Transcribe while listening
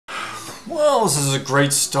Well, this is a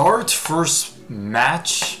great start. First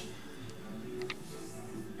match.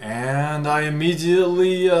 And I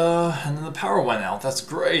immediately, and then the power went out. That's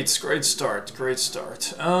great. Great start. Great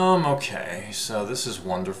start. Okay. So this is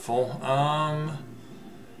wonderful.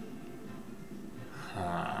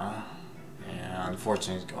 Yeah,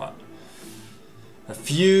 unfortunately he's got a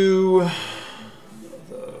few of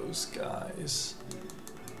those guys.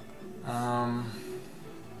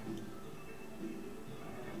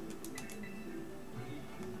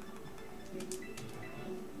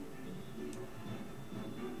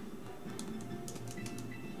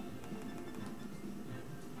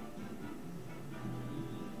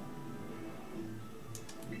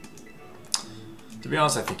 To be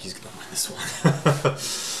honest, I think he's gonna win this one.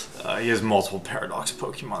 He has multiple Paradox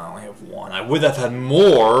Pokemon, I only have one. I would have had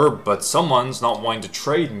more, but someone's not wanting to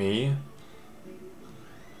trade me.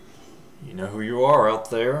 You know who you are out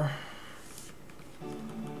there.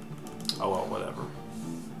 Oh well, whatever.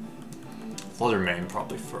 Fluttermane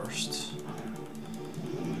probably first.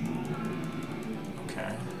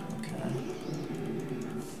 Okay, okay.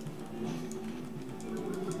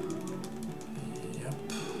 Yep.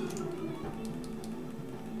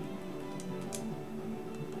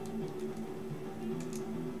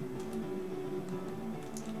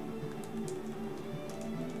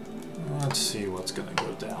 Let's see what's gonna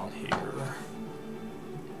go down here.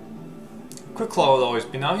 Quick Claw would always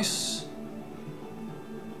be nice.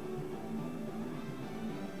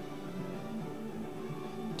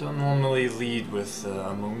 Don't normally lead with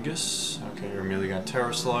Amoonguss. Okay, you're immediately gonna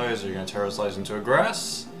Terra Slice, or you're gonna Terra Slice into a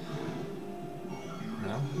grass.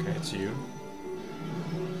 No? Okay, it's you.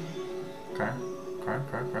 Okay.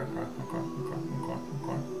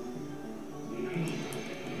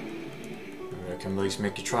 Maybe I can at least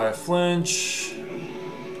make you try a flinch.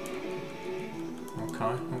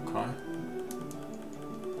 Okay.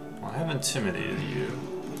 Well, I have intimidated you.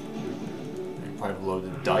 You probably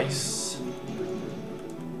loaded dice.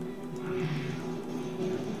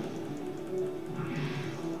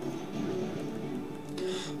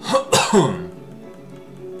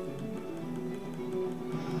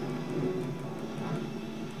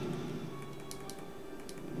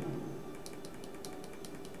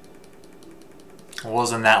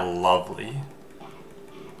 Wasn't that lovely?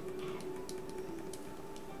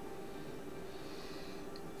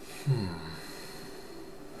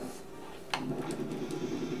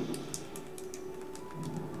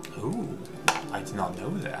 Ooh, I did not know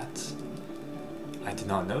that. I did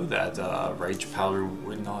not know that Rage Powder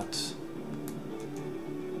would not...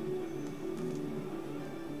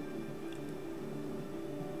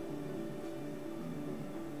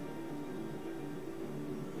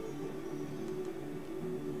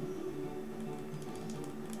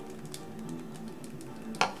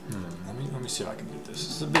 Let me see if I can do this.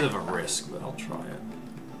 It's a bit of a risk, but I'll try it.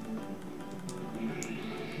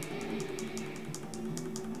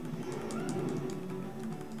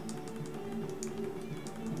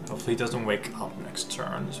 Hopefully he doesn't wake up next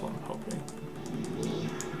turn, is what I'm hoping.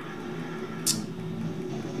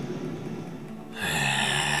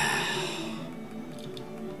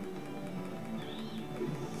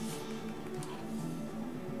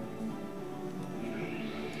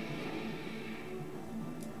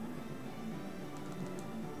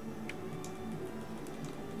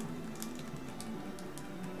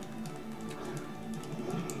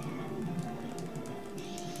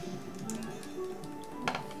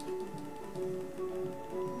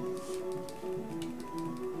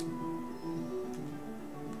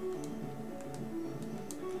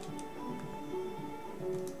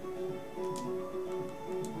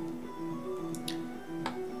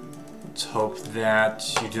 Let's hope that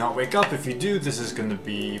you do not wake up. If you do, this is going to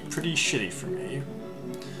be pretty shitty for me.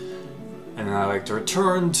 And I like to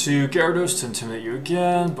return to Gyarados to intimidate you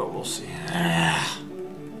again, but we'll see. Yep,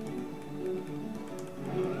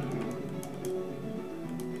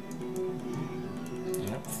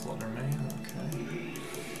 Fluttermane, okay.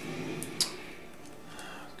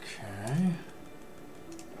 Okay.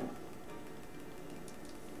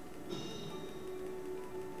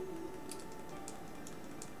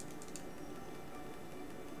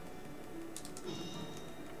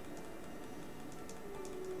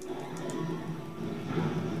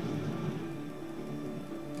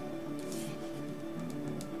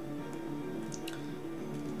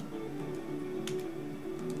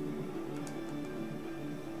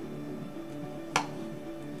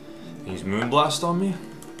 Use Moonblast on me.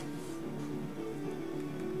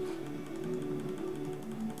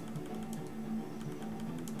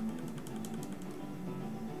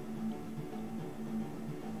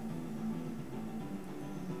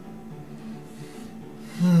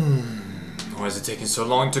 is it taking so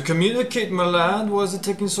long to communicate, my lad? Why is it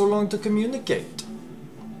taking so long to communicate?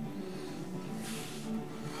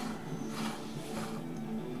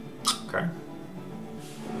 Okay.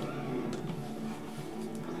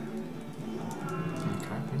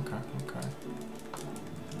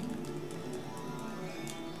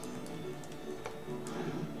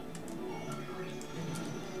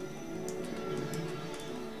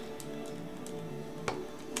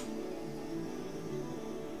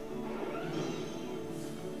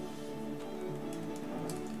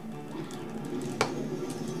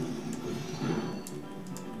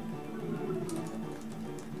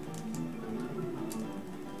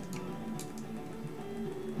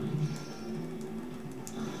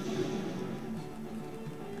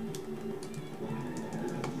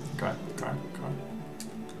 Okay.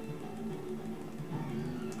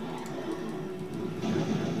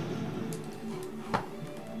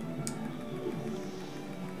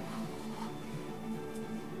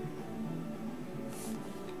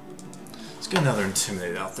 Let's get another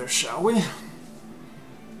Intimidate out there, shall we?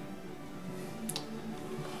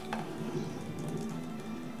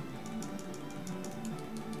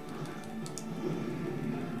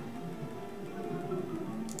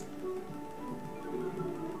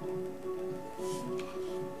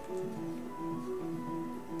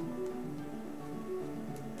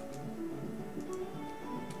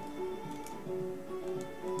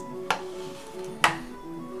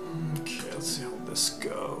 Okay, let's see how this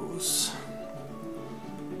goes.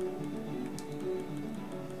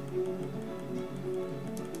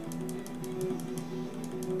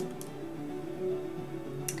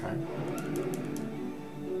 Okay.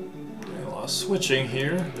 Doing a lot of switching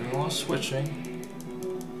here. Doing a lot of switching.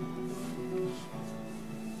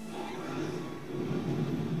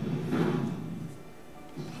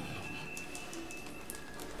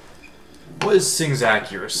 What is Sing's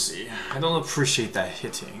accuracy? I don't appreciate that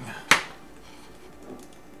hitting.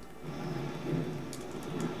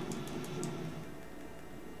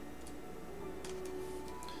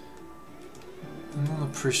 I don't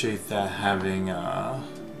appreciate that having better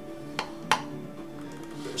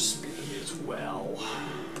speed than me as well.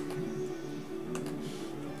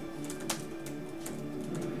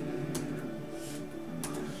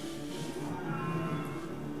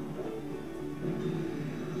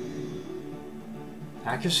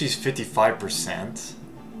 Accuracy is 55%.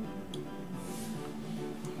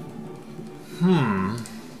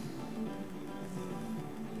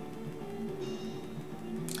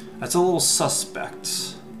 That's a little suspect.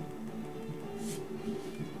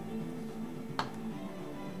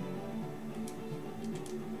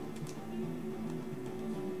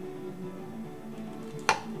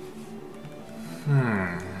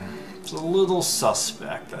 It's a little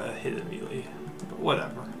suspect that it hit immediately, but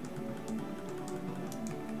whatever.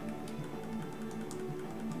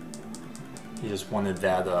 You just wanted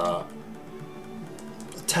that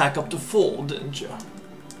attack up to full, didn't you?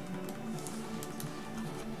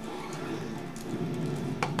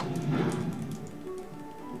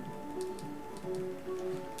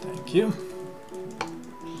 Thank you.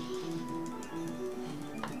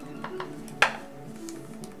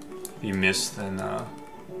 You missed then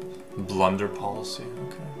blunder policy.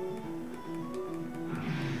 Okay.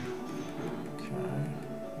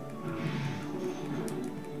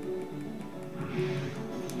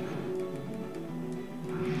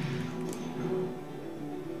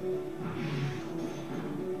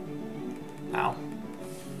 Ow.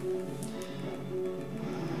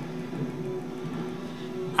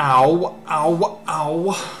 Ow, ow,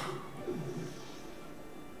 ow.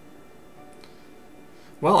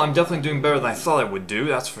 Well, I'm definitely doing better than I thought I would do,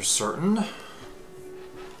 that's for certain.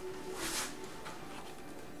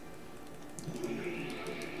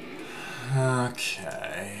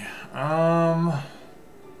 Okay.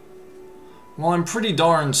 Well, I'm pretty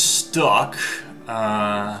darn stuck.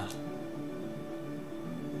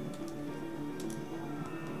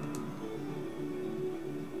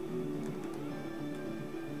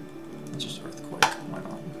 Just earthquake, why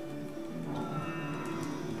not?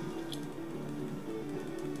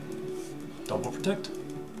 Double protect?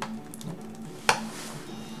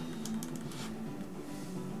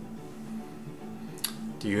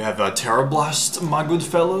 Do you have a Terra Blast, my good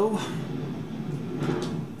fellow?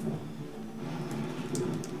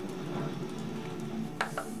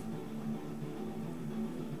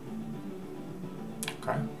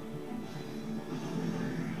 Okay.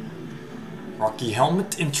 Rocky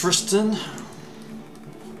Helmet, interesting.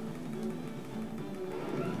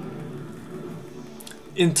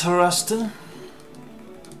 Interesting.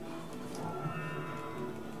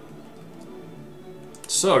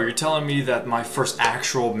 So, you're telling me that my first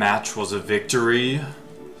actual match was a victory?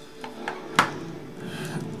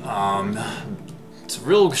 It's a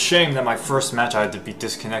real shame that my first match I had to be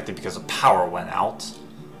disconnected because the power went out.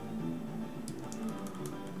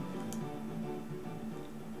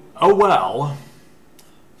 Oh well.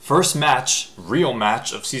 First match, real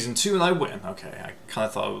match of Season 2, and I win. Okay, I kind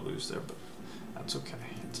of thought I would lose there, but that's okay.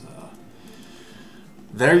 It's,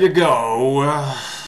 there you go.